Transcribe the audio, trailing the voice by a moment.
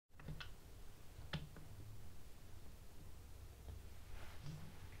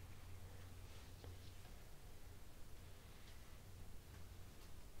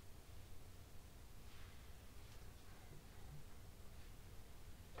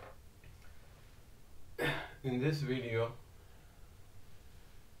In this video,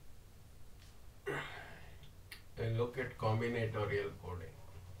 we'll look at combinatorial coding.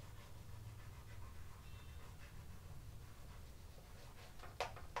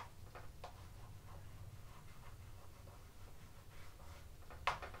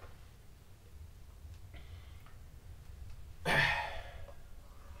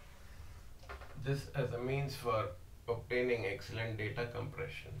 This as a means for obtaining excellent data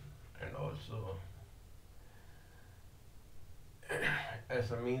compression and also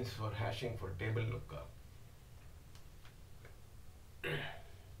as a means for hashing for table lookup.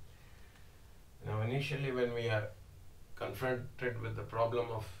 Now initially when we are confronted with the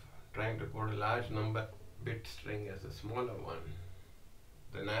problem of trying to code a large number bit string as a smaller one,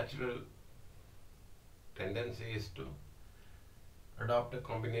 the natural tendency is to adopt a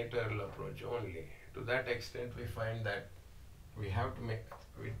combinatorial approach only. To that extent, we find that we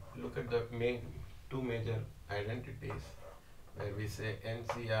look at the two major identities where we say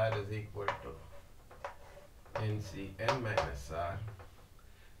NCR is equal to NCn minus R.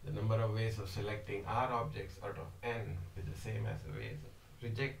 The number of ways of selecting R objects out of N is the same as the ways of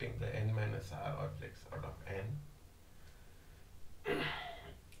rejecting the N minus R objects out of N.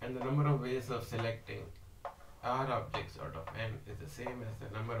 And the number of ways of selecting R objects out of N is the same as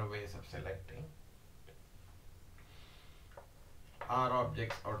the number of ways of selecting R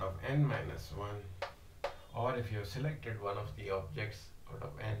objects out of N minus 1, or if you have selected one of the objects out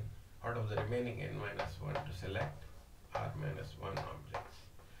of N, out of the remaining N minus 1 to select R minus 1 objects.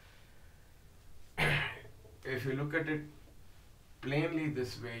 If you look at it plainly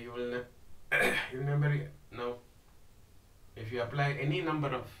this way, you will remember now, if you apply any number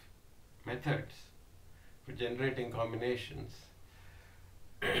of methods for generating combinations,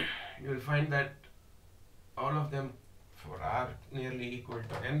 you will find that all of them for R nearly equal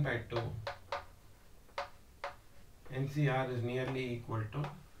to N by 2, NCR is nearly equal to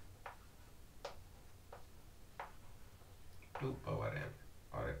 2 power N,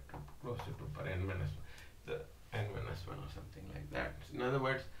 or close to 2 power N minus 1, the N minus 1 or something like that. So in other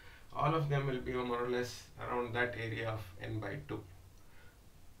words, all of them will be more or less around that area of N by 2.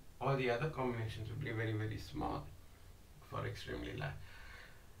 All the other combinations will be very, very small for extremely large.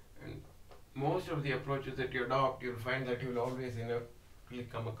 And most of the approaches that you adopt, you'll find that you'll always inevitably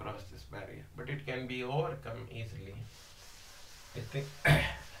come across this barrier, but it can be overcome easily. I think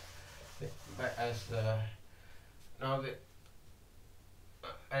now the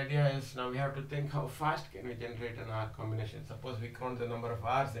idea is, now we have to think how fast can we generate an R combination. Suppose we count the number of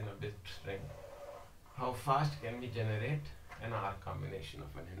R's in a bit string. How fast can we generate an R combination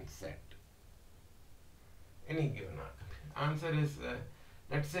of an N set? Any given R. Answer is,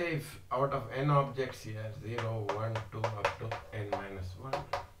 let's say if out of N objects here, 0, 1, 2 up to N minus 1,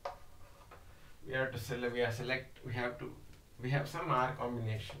 we have to select, we have some R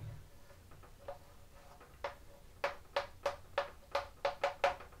combination.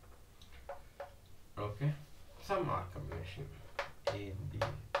 Okay, some R combination, A, B.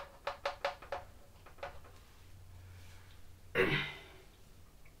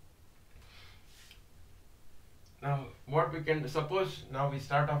 Now what we can do, suppose now we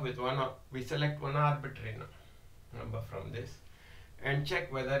start off with we select one arbitrary number from this and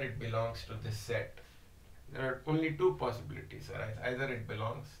check whether it belongs to this set. There are only two possibilities, right? Either it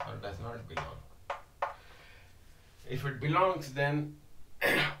belongs or does not belong. If it belongs, then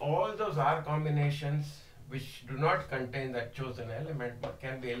all those R combinations which do not contain that chosen element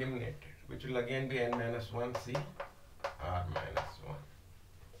can be eliminated, which will again be N minus 1 C R minus 1.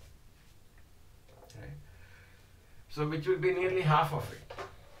 Right? So which will be nearly half of it,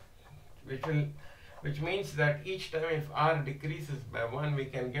 which means that each time if R decreases by 1, we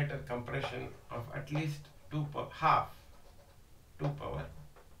can get a compression of at least 2 power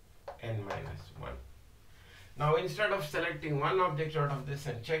N minus 1. Now instead of selecting one object out of this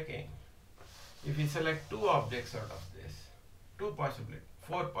and checking, if we select two objects out of this,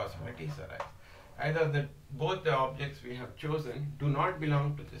 four possibilities arise. Either both the objects we have chosen do not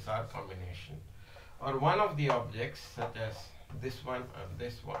belong to this R combination, or one of the objects, such as this one or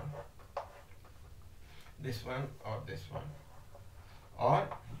this one, this one or this one, or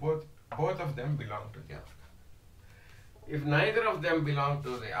both of them belong to the other. If neither of them belong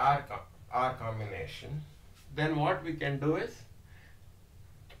to the R combination, then what we can do is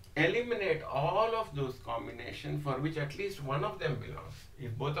eliminate all of those combinations for which at least one of them belongs.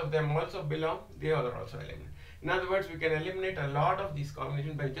 If both of them also belong, the other also eliminate. In other words, we can eliminate a lot of these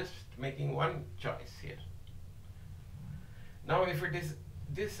combinations by just making one choice here. Now if it is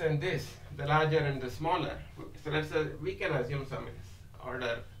this and this, the larger and the smaller, so let's say we can assume some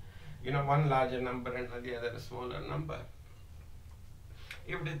order one larger number and the other a smaller number.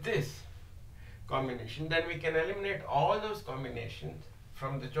 If with this combination, then we can eliminate all those combinations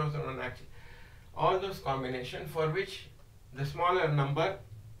from the chosen one, actually all those combinations for which the smaller number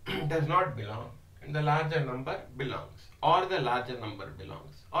does not belong and the larger number belongs, or the larger number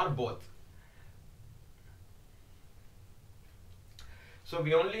belongs, or both. So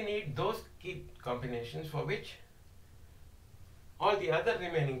we only need those key combinations for which all the other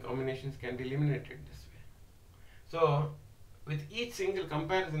remaining combinations can be eliminated this way. So with each single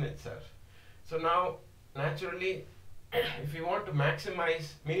comparison itself. So now naturally if you want to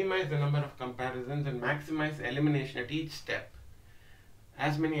minimize the number of comparisons and maximize elimination at each step,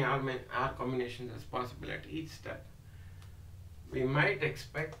 as many R combinations as possible at each step, we might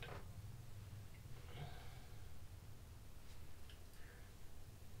expect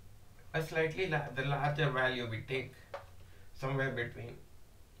a slightly the larger value we take, somewhere between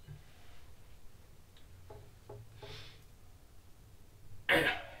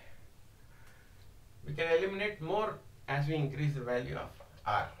we can eliminate more as we increase the value of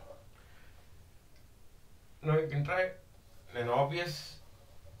R. Now you can try an obvious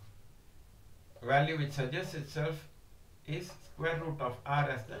value which suggests itself is square root of R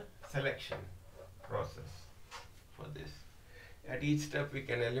as the selection process for this. At each step we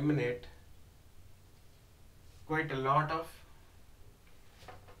can eliminate quite a lot of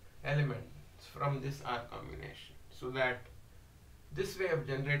elements from this R combination, so that this way of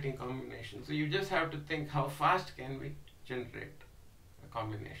generating combinations, so you just have to think how fast can we generate a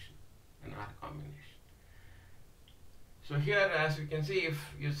combination, an R combination. So here, as you can see, if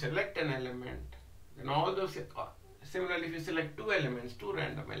you select an element, then all those, similarly if you select two elements, two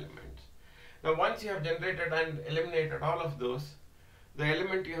random elements, now once you have generated and eliminated all of those, the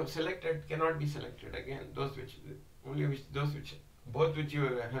element you have selected cannot be selected again. Both which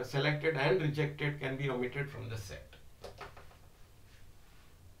you have selected and rejected can be omitted from the set.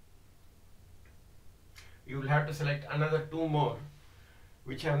 You will have to select another two more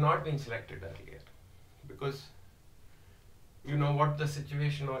which have not been selected earlier, because you know what the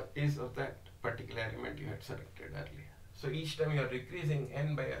situation is of that particular element you had selected earlier. So each time you are decreasing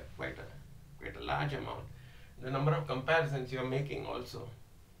n by quite a large amount. The number of comparisons you are making also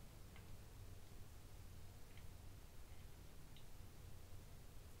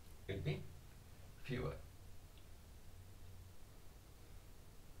will be fewer.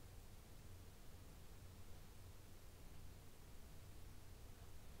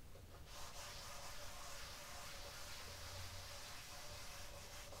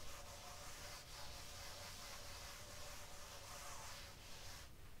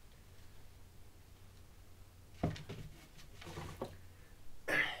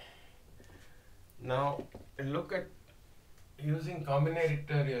 Now look at using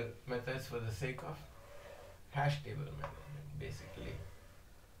combinatorial methods for the sake of hash table management. Basically,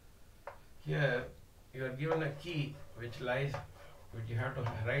 here you are given a key which you have to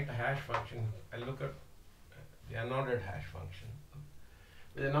write a hash function. And look at the unordered hash function.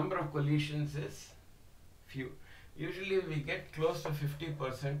 The number of collisions is few. Usually we get close to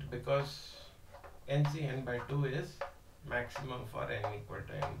 50% because NC n by 2 is maximum for n equal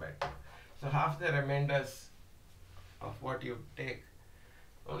to n by 2. So half the remainders of what you take,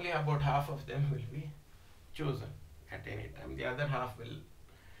 only about half of them will be chosen at any time. The other half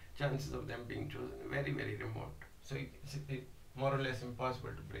chances of them being chosen very, very remote. So it's more or less impossible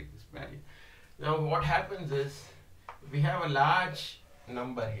to break this barrier. Now what happens is, we have a large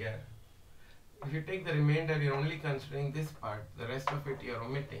number here. If you take the remainder, you're only considering this part, the rest of it you're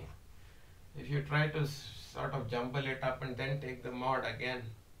omitting. If you try to sort of jumble it up and then take the mod again,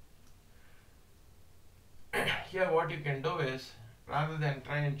 here what you can do is, rather than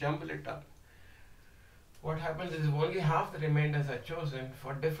try and jumble it up, what happens is only half the remainders are chosen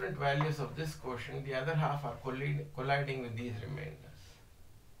for different values of this quotient, the other half are colliding with these remainders.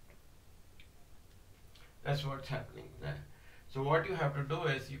 That's what's happening there. So what you have to do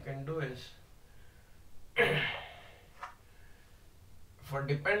is, for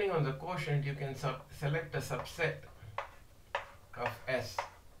depending on the quotient, you can select a subset of S.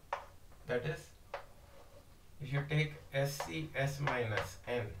 That is, if you take SC S minus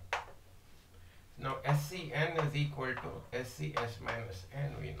n, now SCn is equal to SC S minus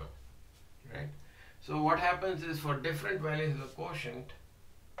n, we know, right? So what happens is, for different values of the quotient,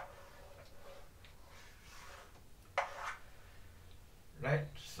 right?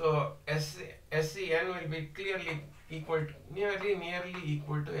 So SCn will be clearly equal to, nearly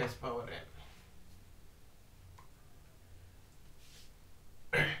equal to S power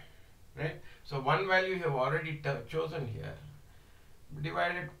n. Right? So one value you have already chosen here,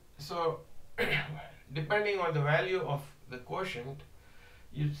 divided So depending on the value of the quotient,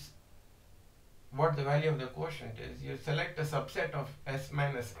 what the value of the quotient is, you select a subset of s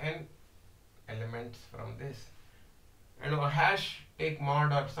minus n elements from this, and a hash, take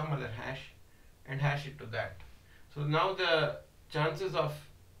mod or some other hash and hash it to that. So now the chances of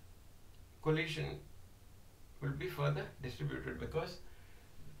collision will be further distributed because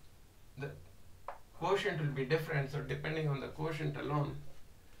the quotient will be different. So depending on the quotient alone,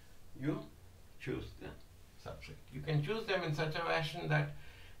 you choose the subset. You can choose them in such a fashion that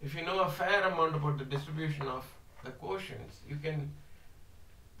if you know a fair amount about the distribution of the quotients,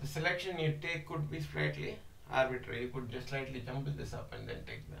 the selection you take could be slightly arbitrary. You could just slightly jumble this up and then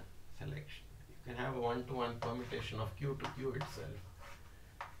take the selection. You can have a one-to-one permutation of Q to Q itself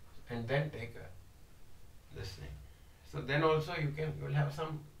and then take this thing. So then also you will have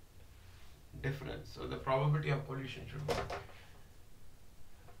some difference. So the probability of collision should be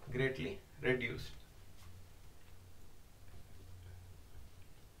greatly reduced.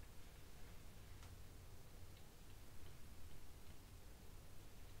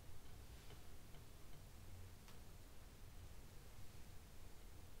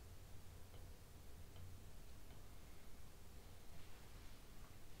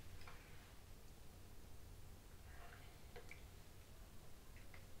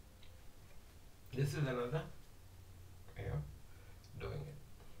 This is another way of doing it.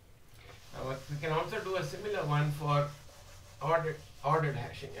 Now we can also do a similar one for ordered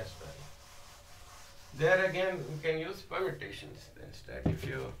hashing as well. There again we can use permutations instead. If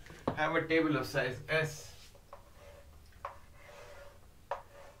you have a table of size S,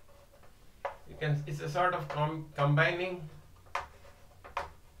 it's a sort of combining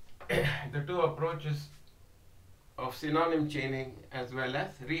the two approaches of synonym chaining as well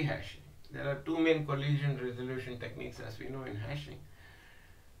as rehashing. There are two main collision resolution techniques as we know in hashing.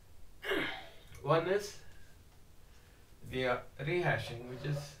 One is the rehashing, which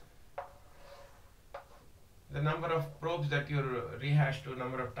is the number of probes that you rehash to,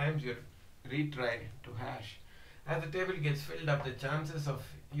 number of times you retry to hash. As the table gets filled up, the chances of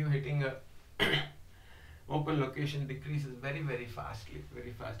you hitting a open location decreases very fast,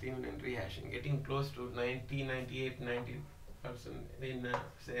 even in rehashing, getting close to 90, 98, 90% in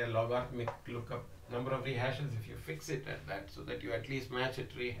say a logarithmic lookup number of rehashes if you fix it at that, so that you at least match a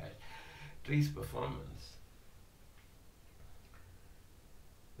tree's performance.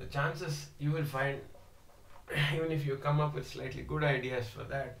 The chances you will find, even if you come up with slightly good ideas for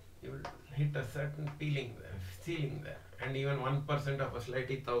that, you will hit a certain ceiling there, and even 1% of a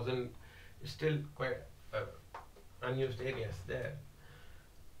slightly 1,000 is still quite unused areas there.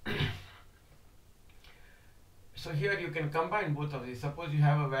 So here you can combine both of these. Suppose you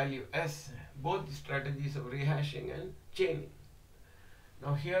have a value S, both the strategies of rehashing and chaining.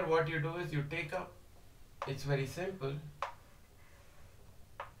 Now here what you do is you take up, it's very simple,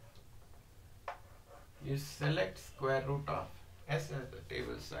 you select square root of S as the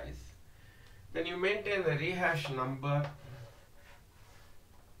table size, then you maintain the rehash number,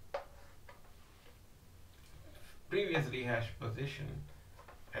 previous rehash position,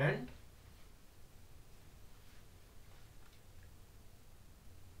 and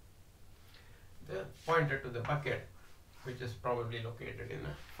the pointer to the bucket, which is probably located in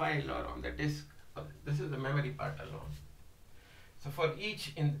a file or on the disk. This is the memory part alone. So for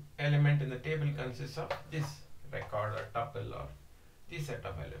each element in the table consists of this record or tuple or this set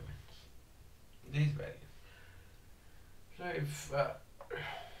of elements, these values. So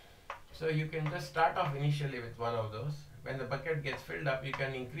so you can just start off initially with one of those. When the bucket gets filled up, you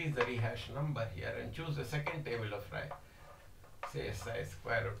can increase the rehash number here and choose the second table of say size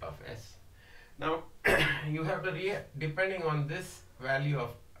square root of S. Now you have to depending on this value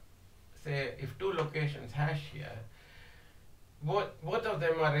of, say, if two locations hash here, both of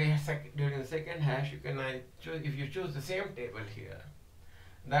them are during the second hash, you can choose, if you choose the same table here,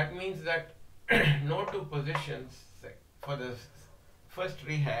 that means that no two positions for the first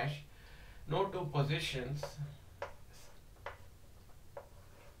rehash, no two positions,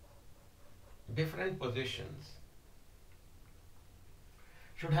 different positions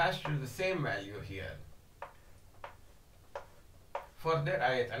should hash to the same value here for their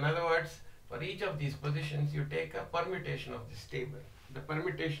ith. In other words, for each of these positions you take a permutation of this table. The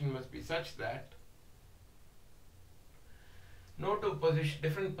permutation must be such that no two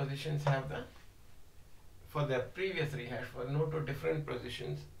different positions have for the previous rehash, for no two different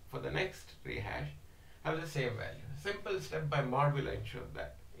positions for the next rehash have the same value. Simple step by mod will ensure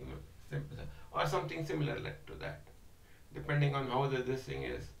that, simple, or something similar to that. Depending on how this thing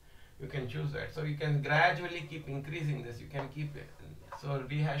is, you can choose that. So you can gradually keep increasing this. You can keep So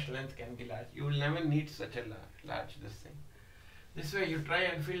rehash length can be large. You will never need such a large this thing. This way you try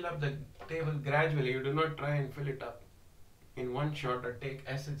and fill up the table gradually. You do not try and fill it up in one shot or take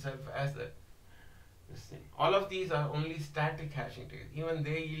S itself as this thing. All of these are only static hashing tables. Even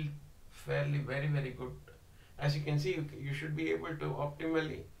they yield fairly very good. As you can see, you should be able to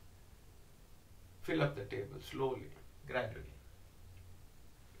optimally fill up the table slowly, gradually.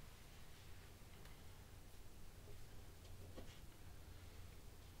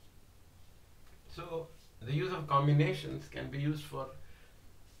 So the use of combinations can be used for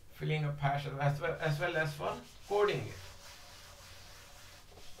filling up hash as well as for coding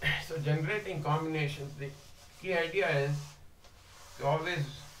it. So generating combinations, the key idea is to always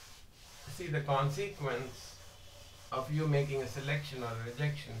see the consequence of you making a selection or a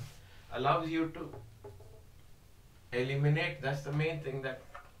rejection allows you to eliminate. That's the main thing that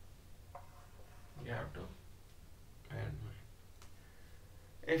you have to bear in mind.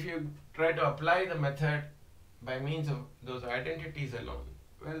 If you try to apply the method by means of those identities alone,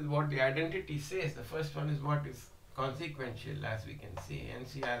 well, what the identity says, the first one is what is consequential, as we can see,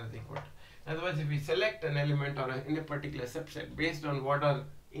 NCR is equal to. In other words, if we select an element or in a particular subset based on what are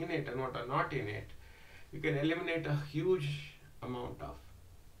in it and what are not in it, you can eliminate a huge amount of.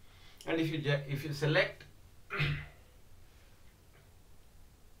 And if you select